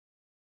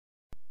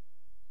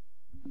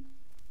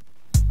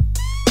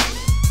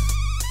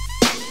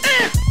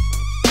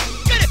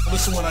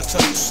Listen when I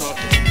tell you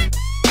something.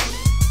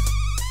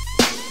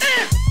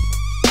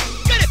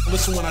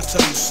 Listen when I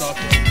tell you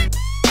something.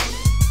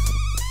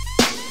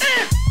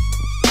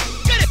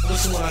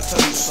 Listen when I tell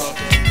you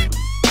something.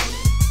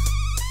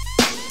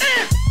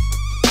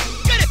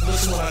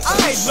 Listen when I tell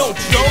you something. I ain't no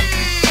joke.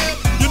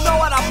 You know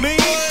what I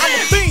mean? I'm a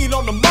fiend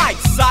on the mic,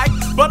 psych,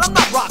 but I'm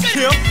not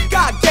Rakim.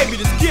 God gave me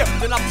this gift,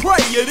 and I pray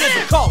it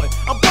is a calling.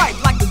 I'm bright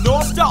like the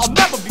North Star, I'll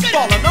never be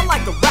falling.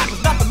 Unlike the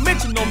rappers, not to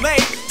mention no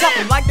name,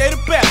 talking like they the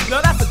best.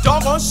 Now that's a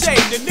doggone shame.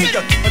 They need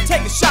to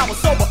take a shower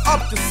sober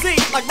up to see.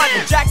 Like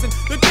Michael Jackson,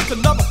 they're just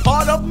another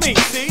part of me,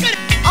 see?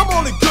 I'm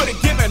only good at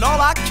giving all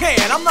I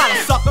can. I'm not a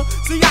sucker,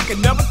 see I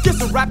can never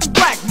diss a rapping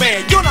black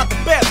man. You're not the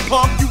best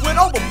punk, you went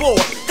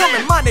overboard. Come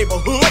in my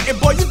neighborhood, and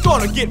boy, you're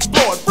gonna get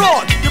floored.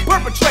 Fraud, you're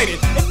perpetrated,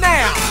 and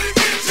now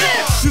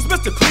use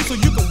Mr. Clean so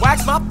you can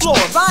wax my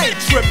floors. I ain't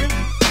tripping,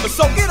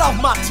 so get off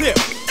my tip.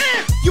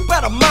 You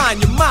better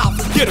mind your mouth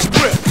and get a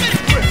grip.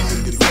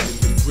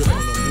 Grip when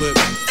I'm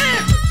living.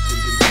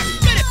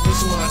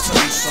 Listen when I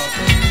tell you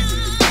something.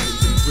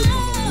 Grip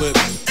when I'm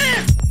living.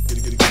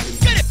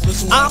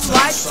 I'm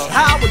like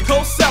Howard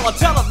Cosell,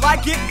 tell it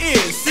like it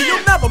is. See,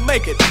 you'll never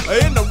make it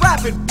in the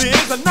rapping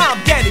biz. And now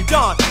I'm Danny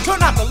Don.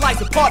 Turn out the lights,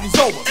 the party's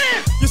over.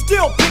 You're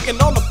still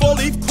picking on the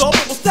four-leaf clover.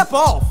 Well, step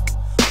off,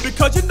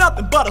 because you're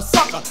nothing but a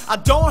sucker. I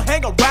don't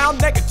hang around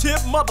negative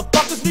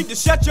motherfuckers. Need to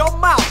shut your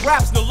mouth.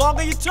 Rap's no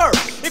longer your turf.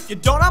 If you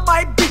don't, I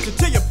might beat you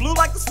till you're blue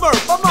like the Smurf.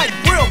 I'm like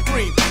real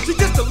green. See,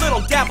 just a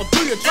little dabble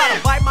through you. Try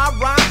to bite my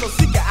rhymes, so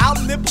seek you out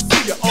and then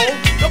pursue you. Oh,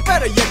 no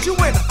better yet, you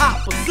in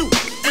hot pursuit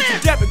with your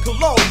Devin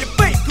Cologne, your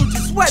fake Gucci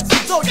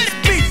sweatsuits on your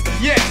speedster.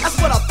 Yeah, that's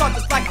what I thought,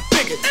 just like I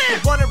figured. You're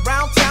running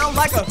around town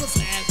like a.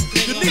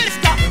 You need to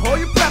stop and hold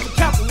your breath and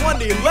count from 1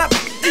 to 11.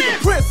 Even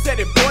Prince said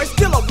it, boy.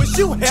 Still, I wish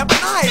you heaven.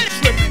 I ain't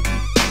tripping.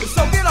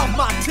 So get off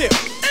my tip.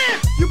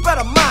 You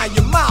better mind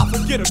your mouth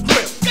and get a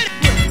grip.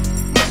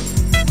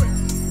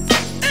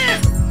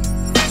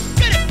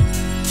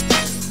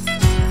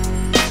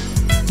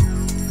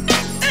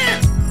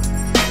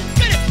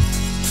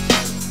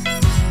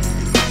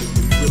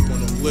 Grip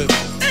when I'm living.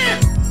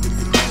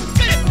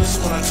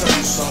 Listen when I tell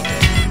you something.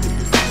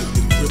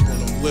 Grip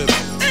when I'm living.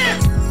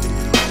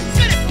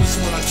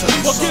 Listen when I tell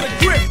you Well, something. get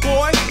a grip,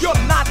 boy.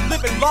 You're not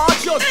living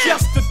large. You're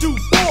just a dude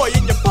boy,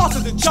 and your boss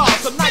is in charge.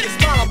 So now you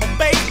smile on my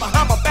face,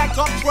 behind my back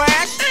talk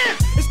trash.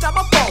 It's not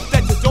my fault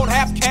that you don't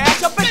have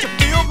cash. I bet you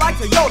feel like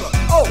Toyota.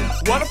 Oh,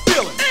 what a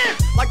feeling.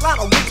 Like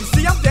Lionel Richie,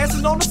 see I'm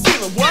dancing on the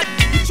ceiling. What?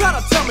 You trying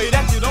to tell me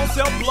that you don't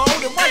sell blow?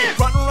 Then why you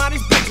frontin' around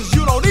these bitches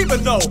you don't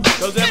even know?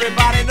 Cause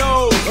everybody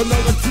knows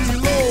Another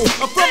kilo.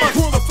 I'm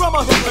from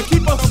a hood,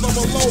 keep a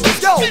low.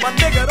 Yo, my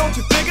nigga, don't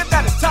you figure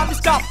that it's time you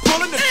stop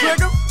pulling the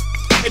trigger?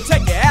 And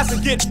take your ass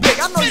and get big.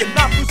 I know you're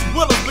not Bruce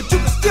Willis, but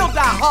you can still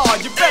die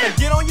hard. You better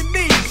get on your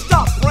knees,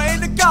 stop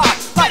praying to God.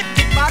 Like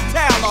kick my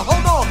tail, or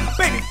hold on,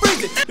 baby,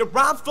 freeze it. Your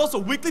rhymes flow so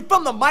weakly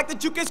from the mic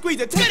that you can squeeze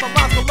it. Take my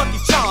rhymes for Lucky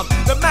Charms,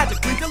 they're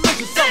magically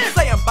delicious. Some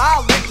say I'm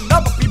violent and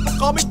other people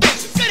call me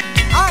vicious.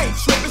 I ain't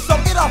tripping, so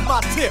get off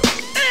my tip.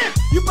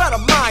 You better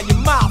mind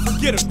your mouth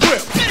and get a grip.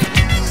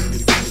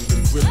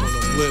 Grip when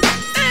I'm living.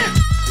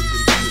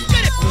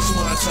 Listen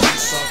when I tell you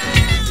something.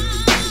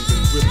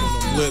 Grip when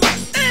I'm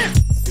living.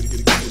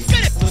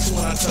 Listen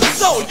when I tell you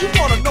So you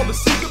wanna know the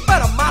secret?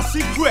 Better my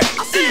secret.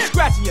 I see you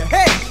scratching your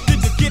head.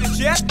 Did you get it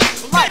yet?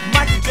 Like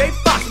Michael J.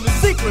 Fox, and the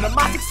secret of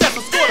my success,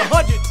 I scored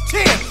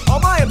 110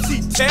 on my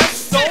MC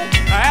test. So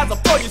as a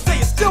flow, you say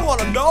you still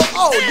wanna know.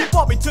 Oh, you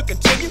want me to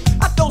continue?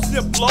 I don't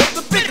snip blows.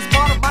 The biggest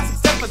part of my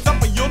success is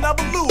something you'll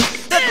never lose.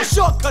 There's no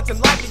shortcuts in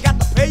life, you got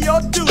to pay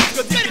your dues.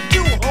 Cause if you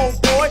do,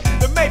 homeboy,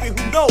 then maybe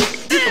who knows,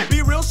 you can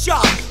be real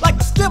sharp, like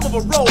the stem of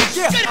a rose.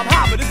 Yeah, I'm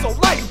high, but it's so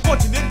light, you're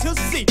fortunate to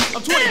see.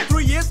 I'm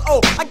 23 years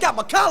old, I got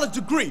my college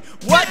degree.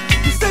 What?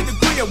 You say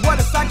degree in what?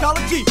 In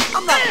psychology?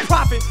 I'm not a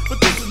prophet, but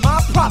this is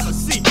my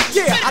prophecy.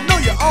 Yeah, I know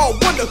you all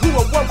wonder who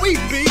or what we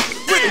be.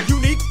 We're the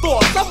unique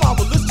force, I'm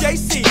Marvelous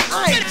JC.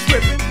 I ain't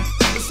tripping,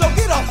 so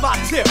get off my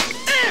tip.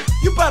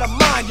 You better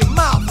mind your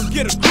mouth and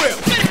get a grip.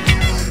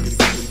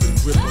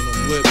 grip when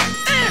I'm living.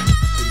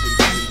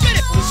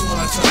 Listen when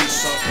I tell you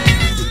something.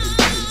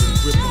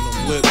 Grip when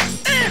I'm living.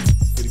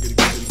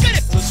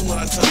 Listen when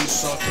I tell you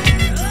something.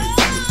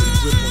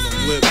 Grip when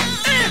I'm living.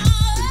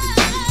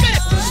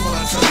 Listen when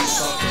I tell you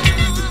something.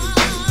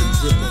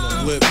 Grip when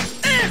I'm living.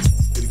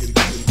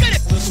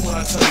 Listen when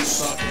I tell you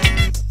something.